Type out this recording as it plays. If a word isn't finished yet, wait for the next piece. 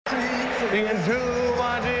Into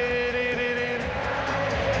my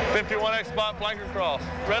 51X spot, flanker cross.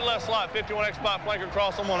 Red left slot, 51X spot, flanker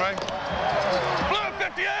cross on one, right? Blue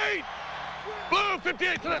 58! Blue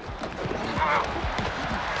 58 to the...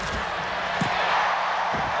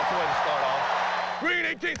 That's the way to start off. Green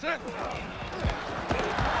 18 to the...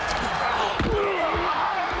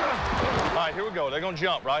 All right, here we go. They're going to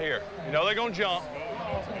jump right here. You know they're going to jump.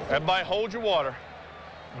 Everybody hold your water.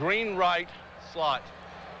 Green right slot.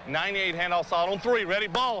 98 handoff solid on 3. Ready?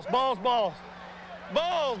 Balls, balls, balls.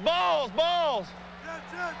 Balls, balls, balls.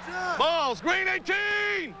 Balls, green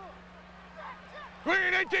 18.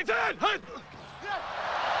 Green 18, set.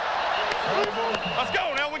 Let's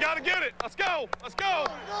go now, we got to get it. Let's go, let's go.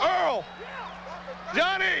 Earl,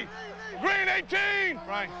 Johnny, green 18.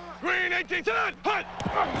 Right. Green 18, set.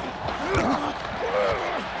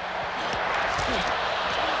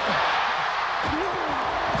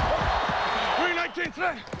 Green 19,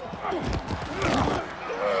 set.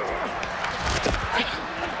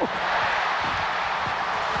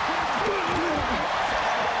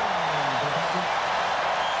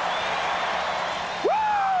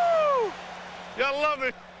 Y'all love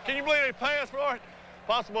it. Can you believe they pass for it?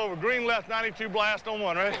 Possible over green left, 92 blast on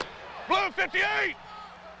 1, ready? Blue 58!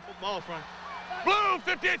 Ball front. Blue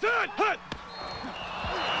 58, hut!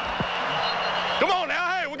 Come on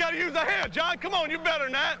now, hey, we got to use the head, John. Come on, you're better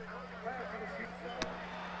than that.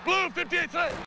 Blue 58,